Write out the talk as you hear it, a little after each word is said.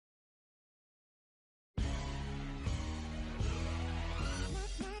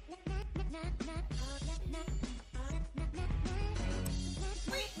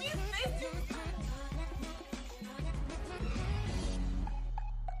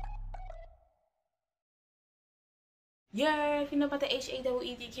Yeah, if you know about the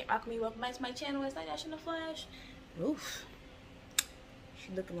HAEE, you can't rock me. Welcome back to my channel. It's Night Dash in the Flash. Oof.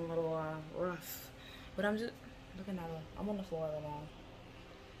 She's looking a little rough. But I'm just looking at her. I'm on the floor right now.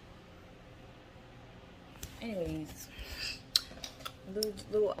 Anyways,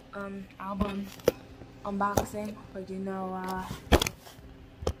 little album unboxing. But you know,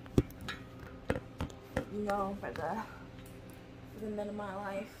 for the men of my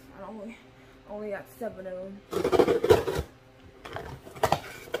life, I only got 7 of them.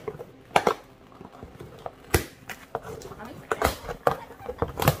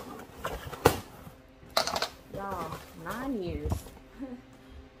 Y'all, 9 years.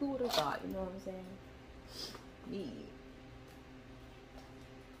 Who would have thought? You know what I'm saying? Me.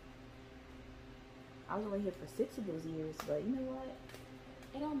 I was only here for 6 of those years, but you know what?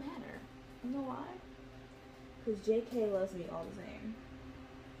 It don't matter. You know why? Because JK loves me all the same.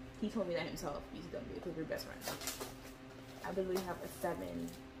 He told me that himself. He's gonna be a best friend. I literally have a 7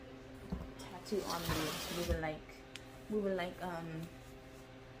 tattoo on me, moving like moving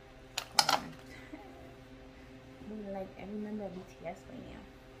like every member of BTS right now.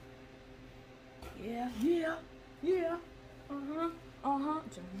 Yeah.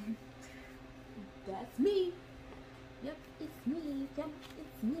 That's me. Yep, it's me. Yep,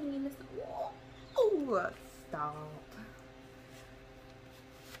 it's me. Listen. Oh, stop.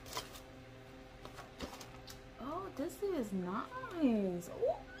 Oh, this is nice.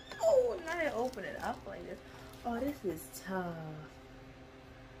 Oh, now I open it up like this. Oh, this is tough.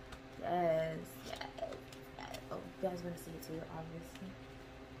 Yes. Oh, you guys want to see it too, obviously.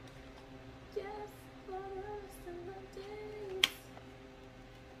 Just for the rest of the days.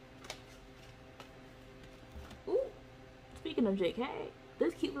 Ooh, speaking of JK,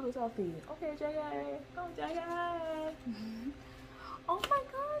 this cute little selfie. Okay, JK. Go, JK. Oh my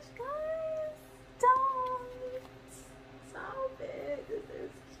gosh, guys. Stop it. This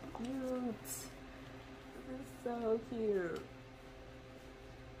is cute. This is so cute.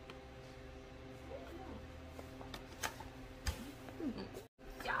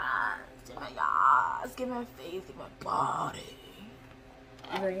 Yes, give my face, give my body.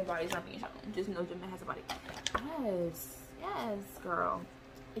 Even your body's not being shown. Just know Jimmy has a body. Yes, girl.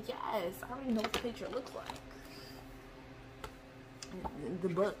 Yes, I already know what the picture looks like. The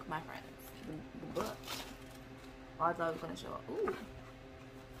book, my friends. The book. Oh, I thought I was gonna show up. Ooh.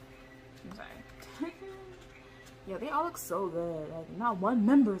 I'm sorry. Yeah, they all look so good. Like, not one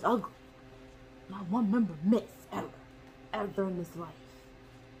member is ugly. Not one member miss ever in this life.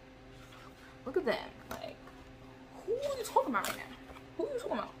 Look at them. Like, who are you talking about right now? Who are you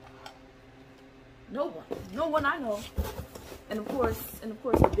talking about? No one. No one I know. And of course,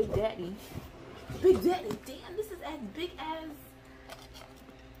 the Big Daddy. Big Daddy. Damn, this is as big as.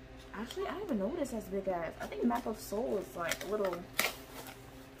 Actually, I don't even know this as big as. I think Map of Soul is like a little.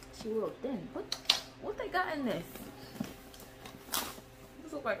 She a little thin. What they got in this?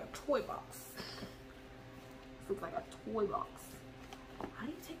 This looks like a toy box. This looks like a toy box. How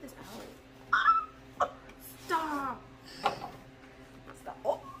do you take this out? Ah! Stop! Stop!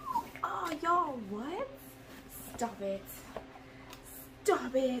 Oh, y'all, what? Stop it!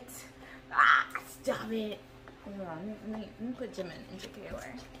 Stop it! Ah! Stop it! Hold on, let me put Jimin and JK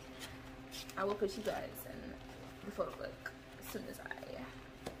away. I will put you guys in the photo book as soon as I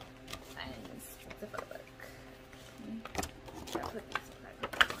find the photo book. Gotta put these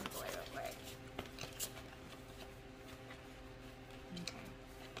ones away real quick. Okay.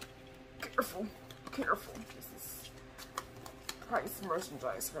 Careful. This is price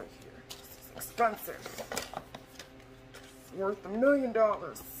merchandise right here. This is expensive. It's worth $1 million.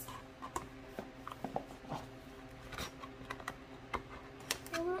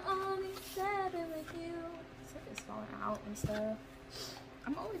 Falling out and stuff.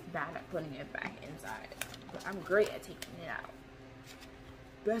 I'm always bad at putting it back inside, but I'm great at taking it out.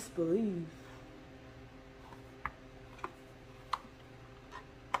 Best believe.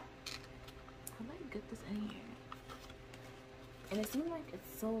 How do I get this in here? And it seems like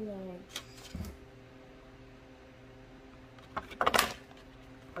it's so like.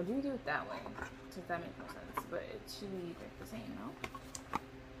 Or do you do it that way? Since that makes no sense, but it should be like the same, no?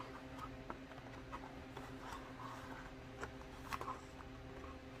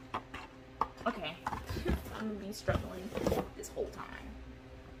 Okay, I'm gonna be struggling this whole time.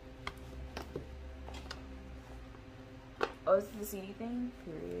 Oh, is this the CD thing?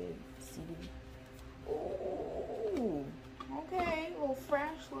 Period. CD. Ooh, okay, a little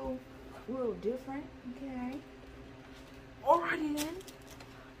fresh, a little different. Okay. Alrighty then.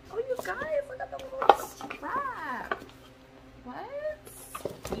 Oh, you guys, look at the little strap.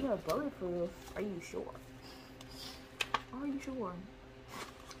 What? You are bulletproof. Are you sure? Are you sure?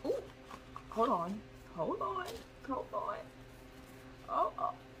 Ooh, hold on. Hold on. Hold on. Oh,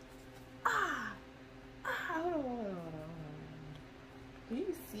 oh. Ah. Hold on. Hold on. Do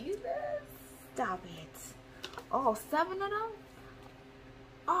you see this? Stop it. All 7 of them?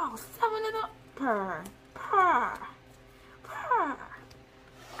 All 7 of them? Purr. Purr. Purr.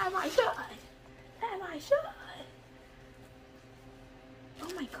 As I should. As I should.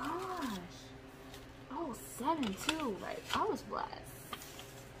 Oh my gosh. Oh, 7 too. Like, I was blessed.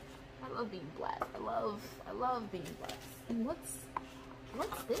 I love being blessed. I love being blessed. And what's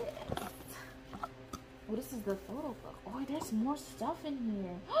this? Oh, this is the photo book. Oh, there's more stuff in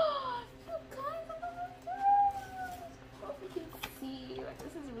here. You guys, oh my gosh. I hope you can see. Like,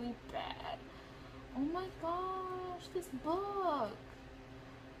 this is really bad. Oh my gosh, this book.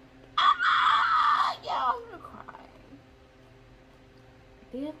 Ah, yeah, I'm gonna cry.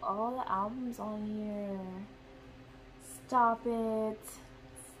 They have all the albums on here. Stop it.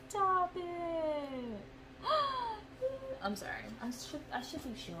 Stop it. I'm sorry. I should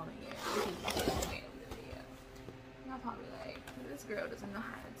be showing it. Y'all probably like, this girl doesn't know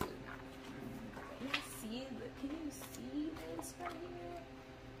how to do that. Can you see this right here?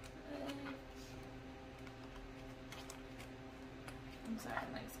 I'm sorry,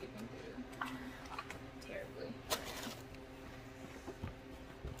 I'm like skipping through terribly.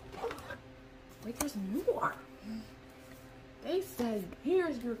 Wait, there's more. They said,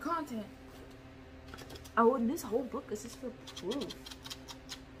 here's your content. Oh, and this whole book is just for proof.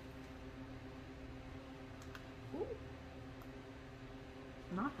 Ooh.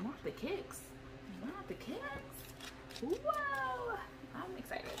 Not the kicks. Not the kicks. Wow. I'm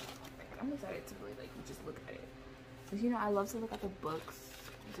excited. I'm excited to really like just look at it. Because, you know, I love to look at the books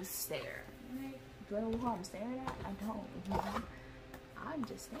and just stare. Right? Do I know who I'm staring at? I don't. You know? I'm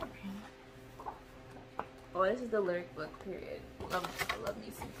just staring. Oh, this is the lyric book, period. I love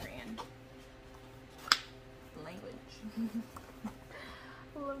me some Korean language.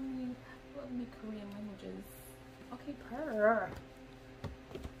 love me Korean languages. Okay, purr.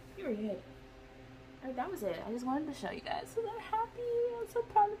 Period. Alright, that was it. I just wanted to show you guys so they're happy. I'm so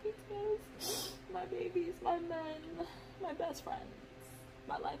proud of you guys. My babies, my men, my best friends,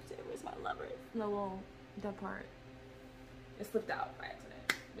 my lifesavers, my lovers. No, well, that part. It slipped out by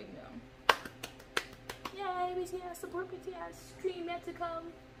accident. Big no. Yay, BTS, support BTS, stream yet to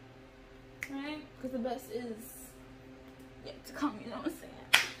come. Right? Because the best is yet to come, you know what I'm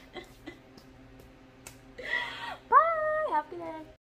saying? Bye! Have a good day.